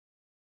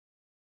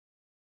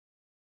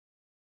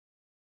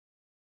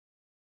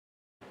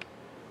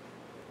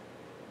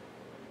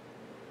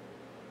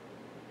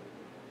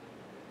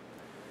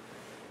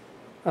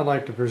I'd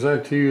like to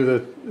present to you the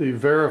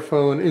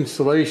Verifone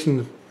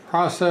installation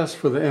process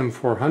for the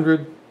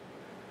M400.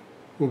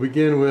 We'll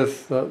begin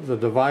with the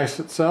device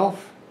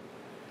itself.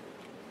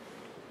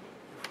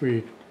 If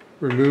we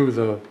remove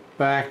the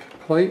back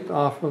plate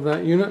off of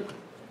that unit,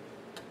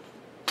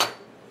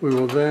 we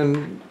will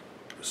then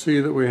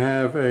see that we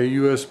have a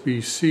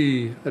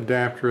USB-C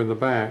adapter in the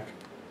back.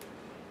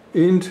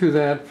 Into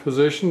that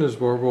position is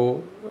where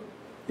we'll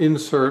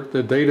insert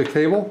the data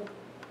cable,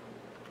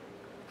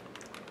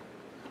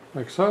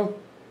 like so,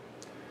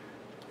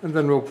 and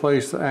then we'll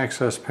place the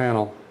access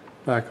panel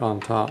back on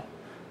top.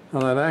 Now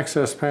that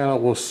access panel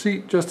will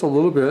seat just a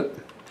little bit,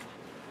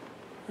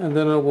 and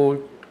then it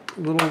will, a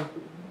little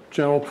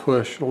gentle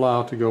push will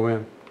allow it to go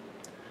in.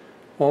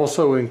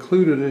 Also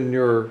included in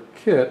your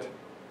kit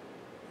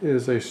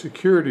is a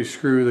security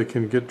screw that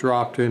can get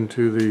dropped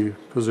into the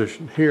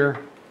position here,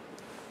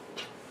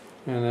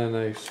 and then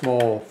a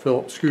small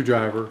Phillips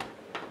screwdriver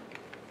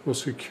will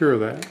secure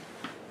that.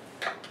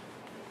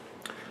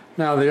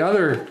 Now the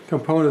other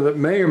component that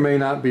may or may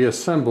not be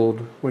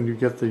assembled when you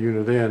get the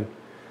unit in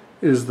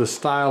is the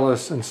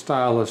stylus and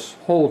stylus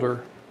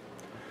holder.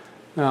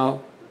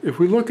 Now if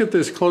we look at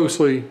this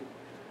closely,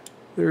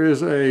 there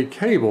is a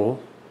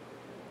cable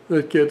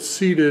that gets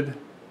seated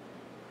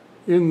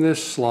in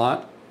this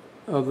slot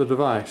of the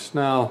device.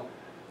 Now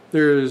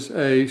there is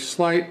a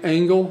slight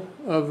angle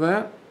of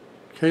that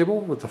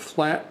cable with the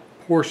flat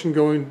portion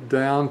going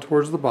down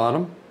towards the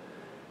bottom.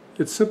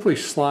 It simply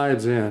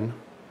slides in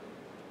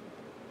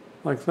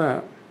like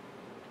that.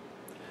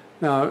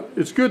 Now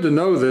it's good to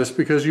know this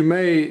because you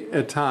may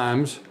at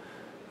times,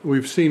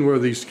 we've seen where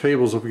these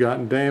cables have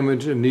gotten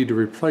damaged and need to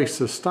replace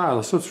the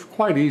stylus, so it's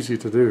quite easy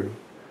to do.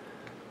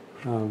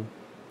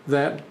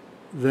 That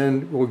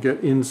then will get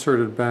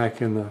inserted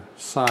back in the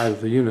side of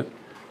the unit.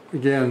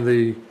 Again,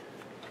 the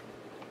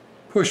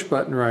push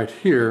button right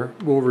here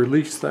will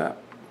release that.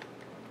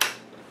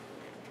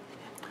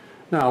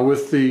 Now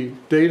with the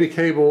data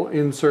cable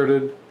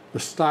inserted, the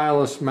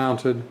stylus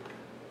mounted,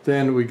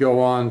 then we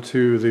go on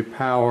to the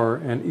power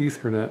and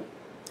Ethernet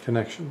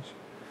connections.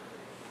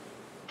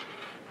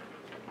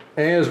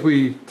 As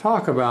we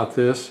talk about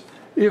this,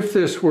 if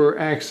this were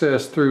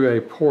accessed through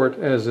a port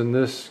as in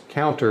this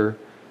counter,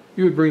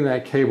 you would bring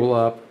that cable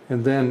up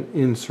and then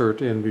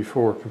insert in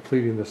before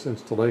completing this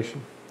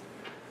installation.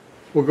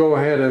 We'll go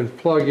ahead and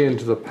plug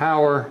into the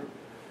power.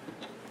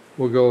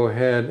 We'll go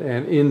ahead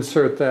and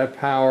insert that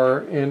power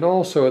and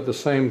also at the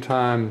same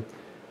time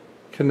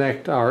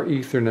connect our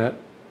Ethernet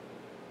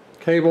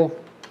cable,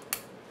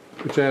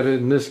 which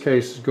in this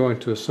case is going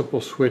to a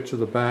simple switch at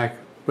the back,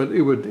 but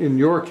it would in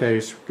your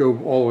case go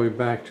all the way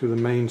back to the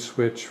main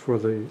switch for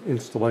the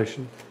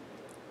installation.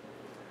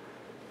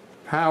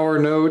 Power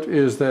note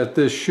is that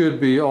this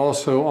should be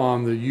also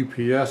on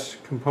the UPS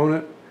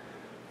component,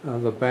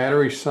 the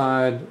battery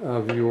side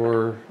of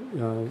your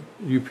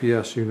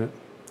UPS unit.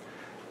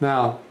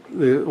 Now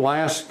the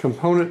last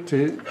component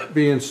to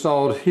be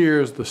installed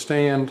here is the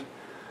stand.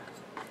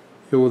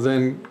 It will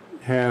then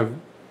have,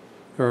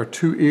 there are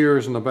two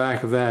ears in the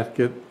back of that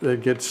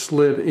that get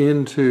slid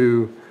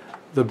into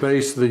the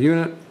base of the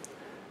unit,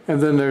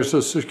 and then there's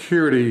a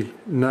security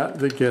nut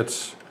that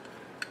gets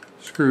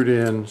screwed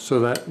in so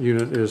that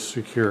unit is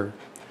secure.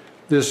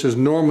 This is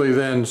normally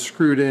then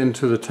screwed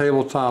into the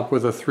tabletop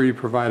with the 3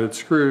 provided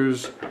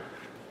screws,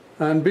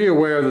 and be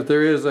aware that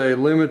there is a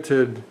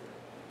limited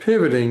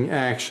pivoting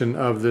action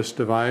of this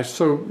device,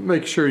 so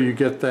make sure you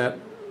get that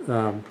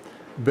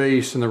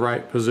base in the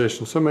right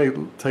position. So it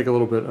may take a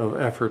little bit of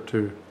effort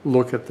to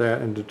look at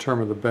that and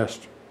determine the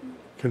best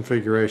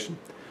configuration.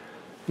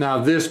 Now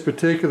this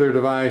particular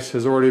device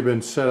has already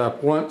been set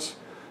up once,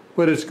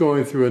 but it's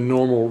going through a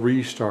normal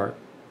restart.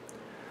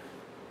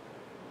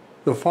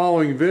 The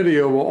following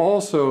video will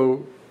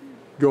also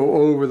go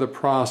over the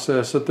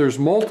process that there's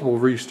multiple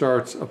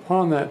restarts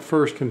upon that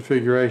first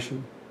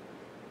configuration.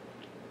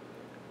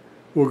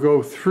 We'll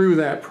go through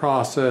that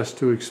process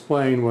to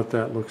explain what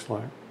that looks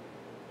like.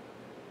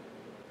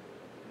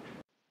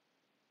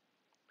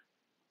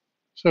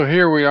 So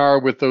here we are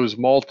with those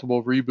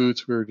multiple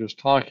reboots we were just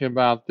talking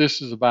about.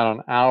 This is about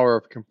an hour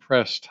of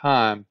compressed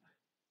time.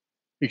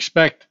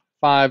 Expect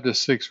 5 to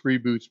 6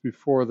 reboots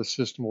before the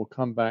system will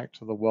come back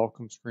to the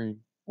welcome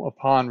screen.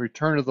 Upon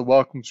return to the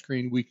welcome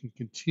screen, we can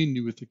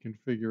continue with the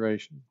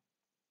configuration.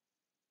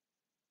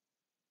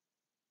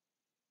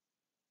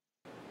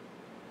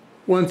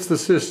 Once the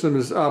system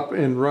is up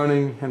and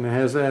running and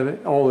has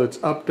all its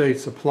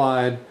updates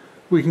applied,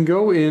 we can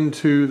go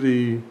into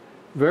the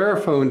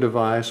Verifone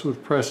device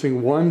with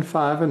pressing 1,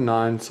 5, and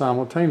 9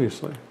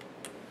 simultaneously.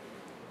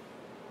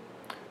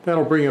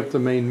 That'll bring up the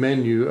main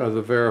menu of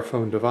the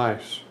Verifone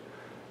device.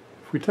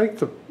 If we take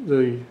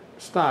the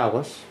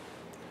stylus,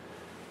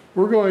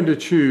 we're going to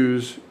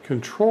choose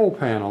Control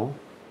Panel,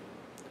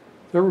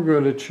 then we're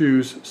going to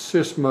choose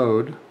Sys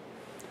Mode.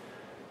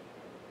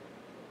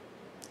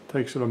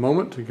 Takes it a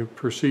moment to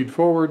proceed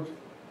forward.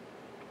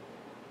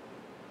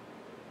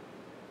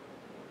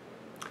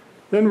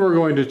 Then we're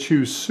going to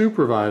choose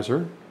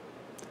Supervisor,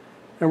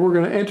 And we're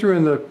going to enter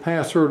in the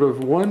password of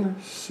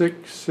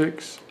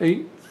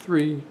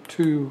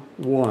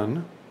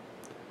 1668321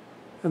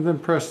 and then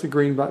press the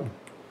green button.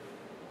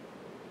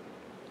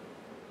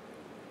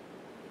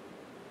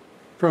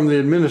 From the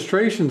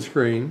administration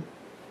screen,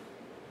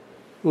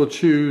 we'll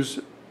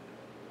choose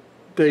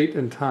date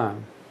and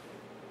time.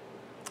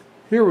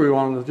 Here we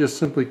want to just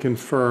simply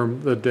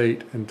confirm the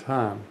date and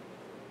time.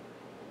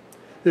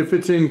 If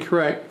it's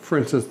incorrect, for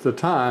instance the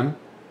time,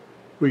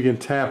 we can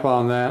tap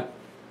on that.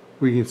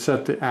 We can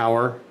set the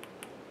hour,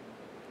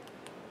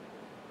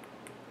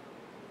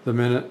 the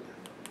minute,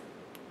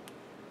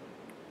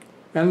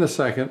 and the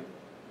second,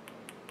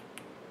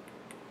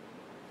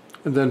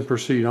 and then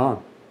proceed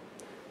on.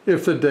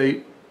 If the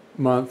date,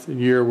 month, and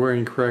year were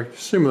incorrect,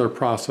 similar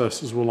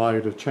processes will allow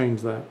you to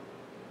change that.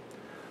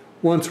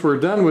 Once we're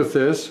done with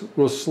this,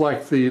 we'll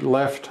select the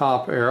left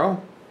top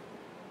arrow.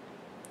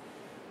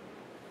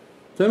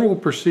 Then we'll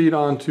proceed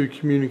on to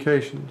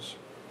communications.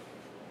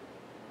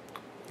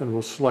 Then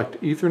we'll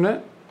select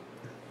Ethernet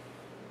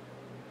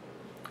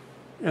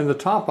and the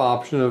top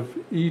option of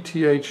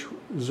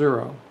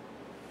ETH0.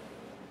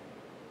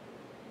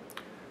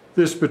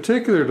 This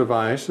particular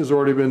device has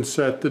already been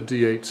set to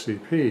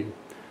DHCP.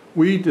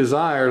 We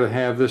desire to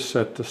have this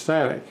set to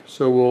static,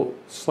 so we'll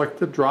select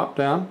the drop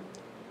down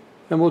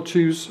and we'll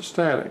choose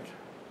static.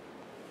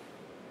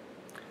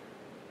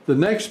 The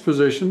next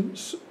position,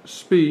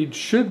 speed,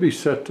 should be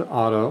set to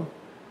auto,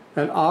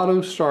 and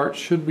auto start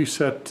should be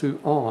set to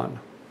on.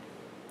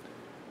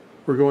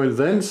 We're going to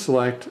then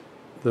select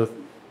the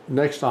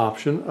next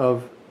option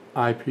of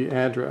IP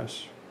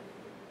address.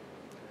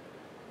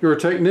 Your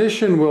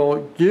technician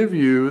will give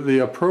you the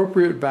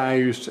appropriate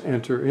values to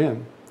enter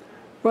in,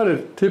 but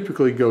it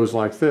typically goes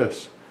like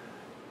this.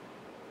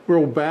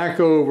 We'll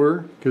back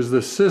over because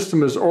the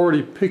system has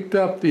already picked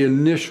up the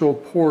initial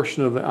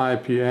portion of the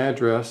IP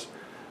address,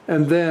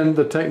 and then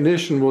the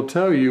technician will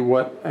tell you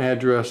what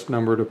address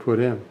number to put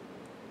in.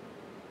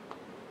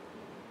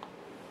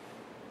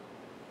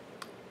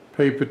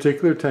 Pay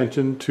particular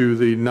attention to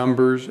the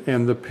numbers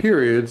and the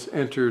periods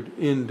entered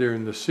in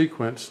during the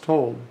sequence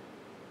told.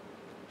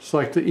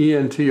 Select the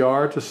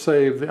ENTR to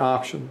save the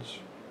options.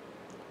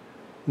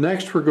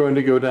 Next, we're going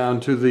to go down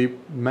to the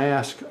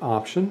mask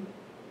option,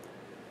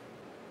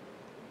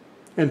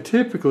 and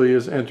typically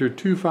is entered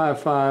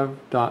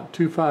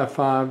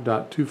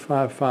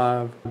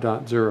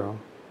 255.255.255.0.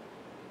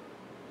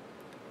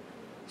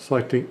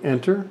 Selecting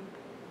Enter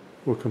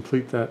will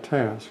complete that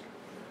task.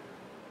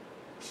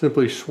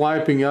 Simply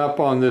swiping up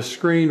on this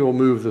screen will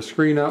move the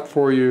screen up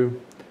for you,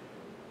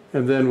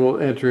 and then we'll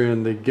enter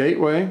in the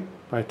gateway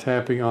by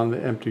tapping on the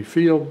empty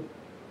field.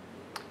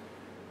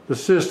 The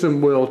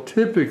system will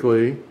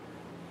typically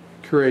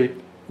create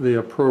the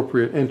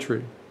appropriate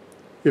entry.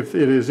 If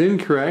it is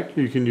incorrect,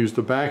 you can use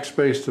the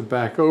backspace to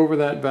back over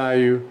that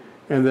value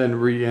and then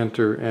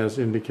re-enter as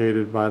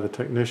indicated by the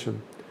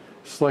technician.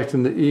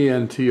 Selecting the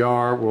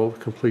ENTR will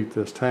complete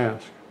this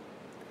task.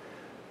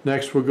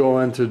 Next, we'll go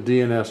into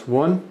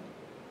DNS1.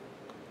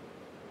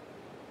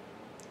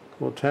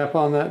 We'll tap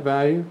on that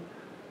value,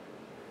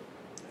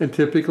 and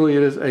typically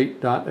it is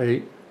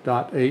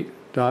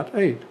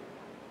 8.8.8.8.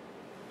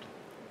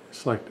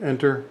 Select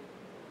Enter,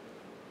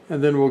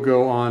 and then we'll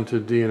go on to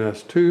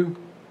DNS2.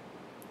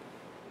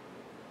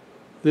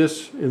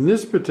 In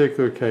this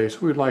particular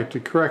case, we'd like to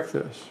correct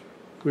this.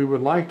 We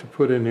would like to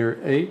put in here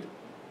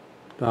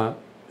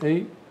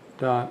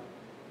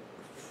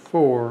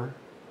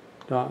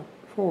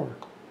 8.8.4.4,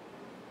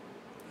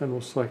 and we'll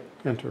select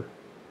Enter.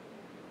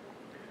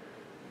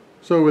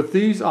 So with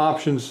these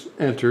options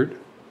entered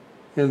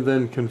and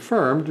then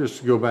confirmed, just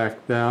to go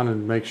back down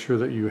and make sure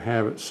that you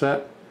have it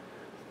set,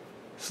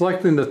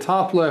 selecting the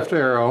top left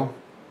arrow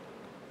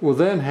will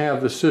then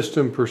have the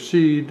system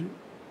proceed.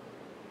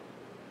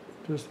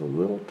 Just a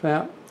little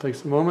tap,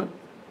 takes a moment.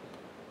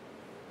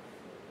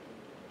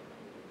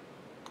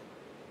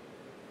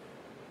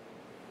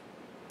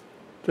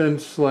 Then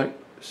select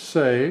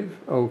Save,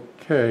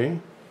 OK.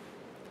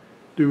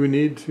 Do we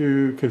need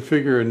to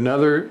configure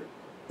another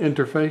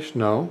interface?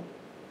 No.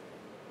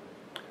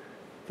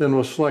 Then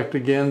we'll select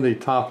again the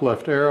top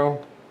left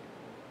arrow.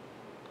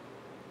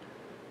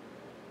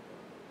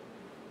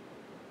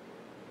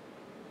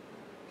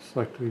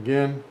 Select it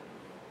again.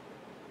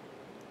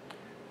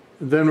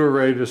 And then we're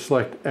ready to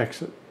select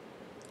Exit.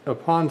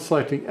 Upon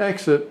selecting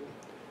Exit,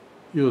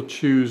 you'll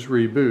choose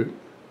Reboot.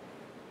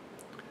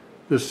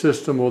 The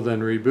system will then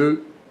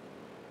reboot.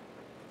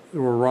 It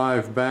will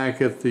arrive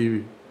back at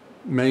the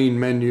main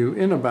menu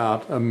in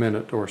about a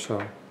minute or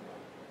so.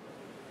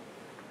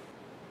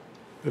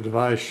 The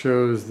device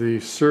shows the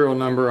serial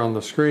number on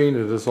the screen.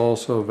 It is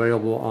also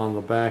available on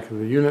the back of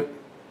the unit.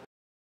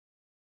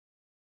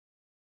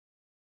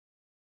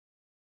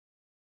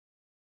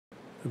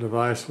 The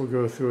device will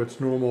go through its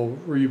normal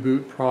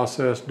reboot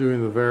process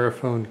doing the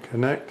Verifone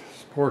Connect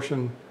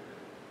portion.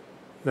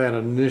 That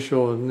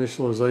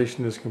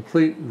initialization is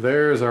complete.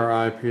 There's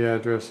our IP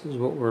address, is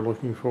what we're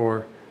looking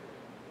for.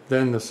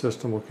 Then the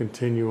system will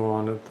continue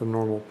on at the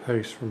normal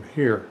pace from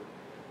here.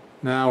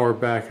 Now we're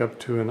back up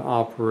to an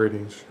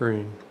operating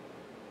screen.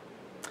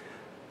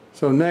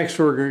 So next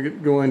we're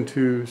going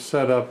to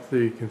set up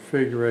the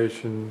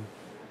configuration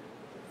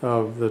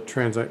of the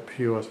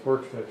TransActPOS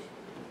workstation.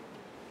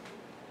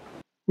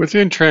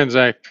 Within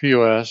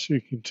TransActPOS, you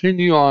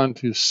continue on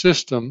to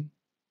System,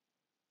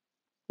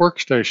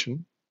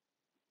 Workstation,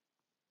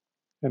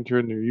 enter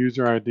in your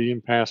user ID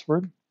and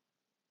password,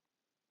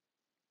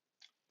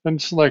 then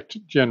select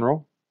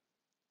General,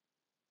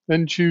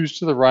 then choose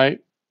to the right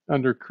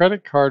under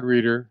Credit Card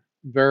Reader,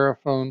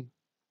 Verifone,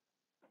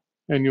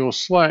 and you'll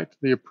select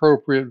the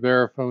appropriate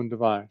Verifone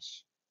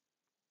device,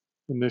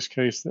 in this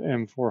case the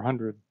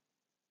M400.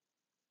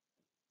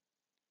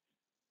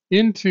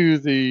 Into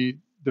the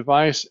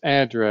device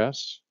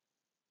address,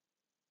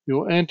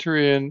 you'll enter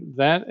in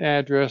that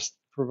address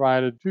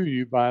provided to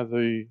you by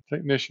the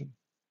technician.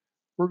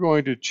 We're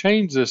going to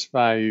change this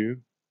value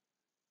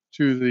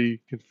to the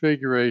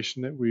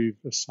configuration that we've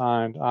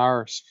assigned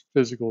our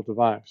physical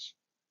device.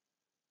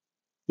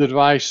 The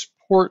device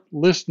port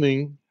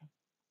listening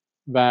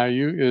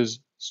value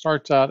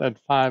starts out at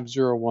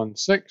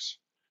 5016.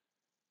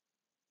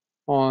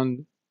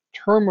 On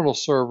terminal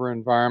server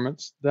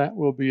environments, that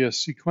will be a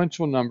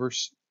sequential number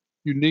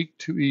unique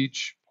to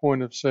each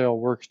point of sale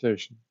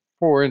workstation.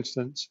 For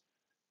instance,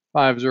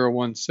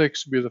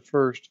 5016 would be the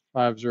first,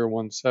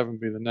 5017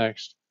 be the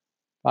next,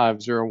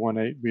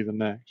 5018 be the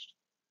next.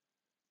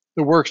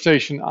 The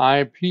workstation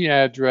IP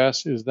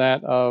address is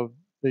that of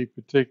the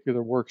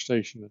particular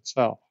workstation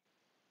itself.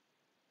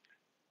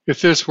 If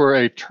this were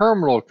a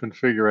terminal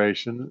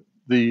configuration,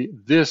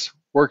 this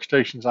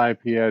workstation's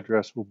IP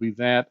address will be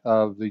that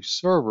of the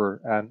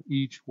server on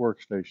each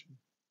workstation.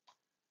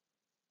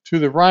 To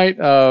the right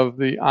of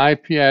the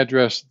IP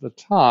address at the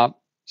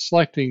top,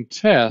 selecting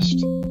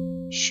Test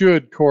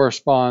should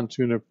correspond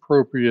to an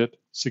appropriate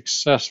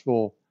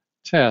successful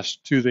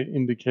test to the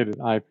indicated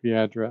IP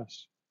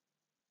address.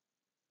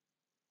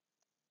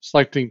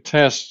 Selecting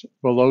Test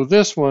below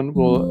this one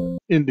will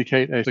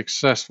indicate a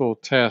successful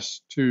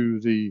test to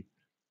the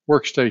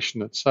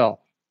workstation itself.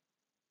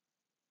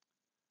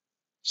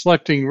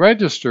 Selecting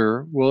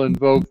Register will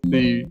invoke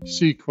the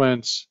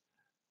sequence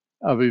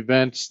of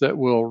events that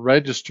will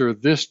register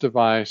this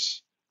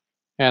device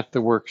at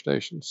the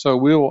workstation. So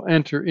we will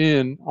enter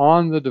in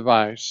on the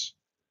device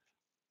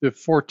the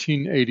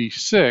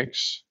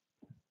 1486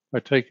 by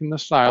taking the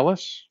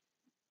stylus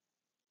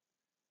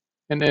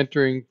and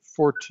entering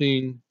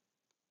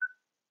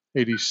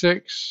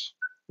 1486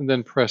 and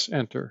then press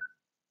Enter.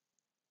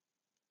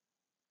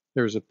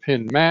 There's a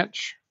pin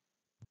match,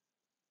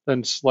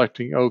 then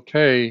selecting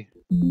OK,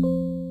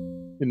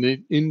 and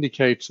it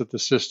indicates that the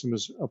system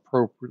is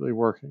appropriately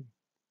working.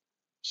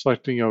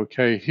 Selecting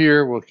OK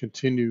here will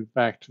continue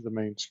back to the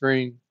main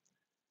screen.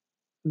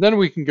 And then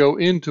we can go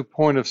into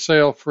point of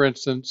sale, for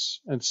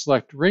instance, and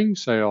select ring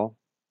sale,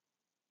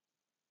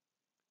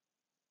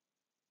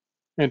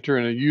 enter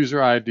in a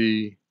user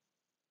ID,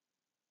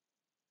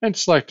 and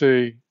select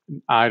an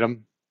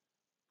item.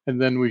 And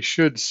then we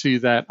should see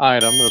that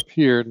item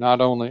appear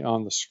not only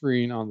on the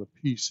screen on the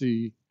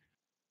PC,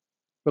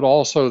 but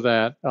also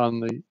that on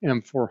the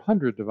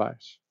M400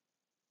 device.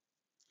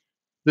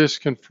 This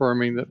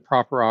confirming that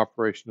proper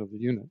operation of the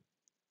unit.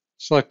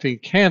 Selecting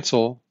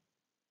Cancel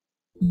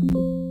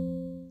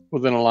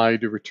will then allow you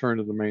to return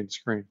to the main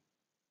screen.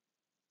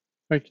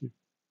 Thank you.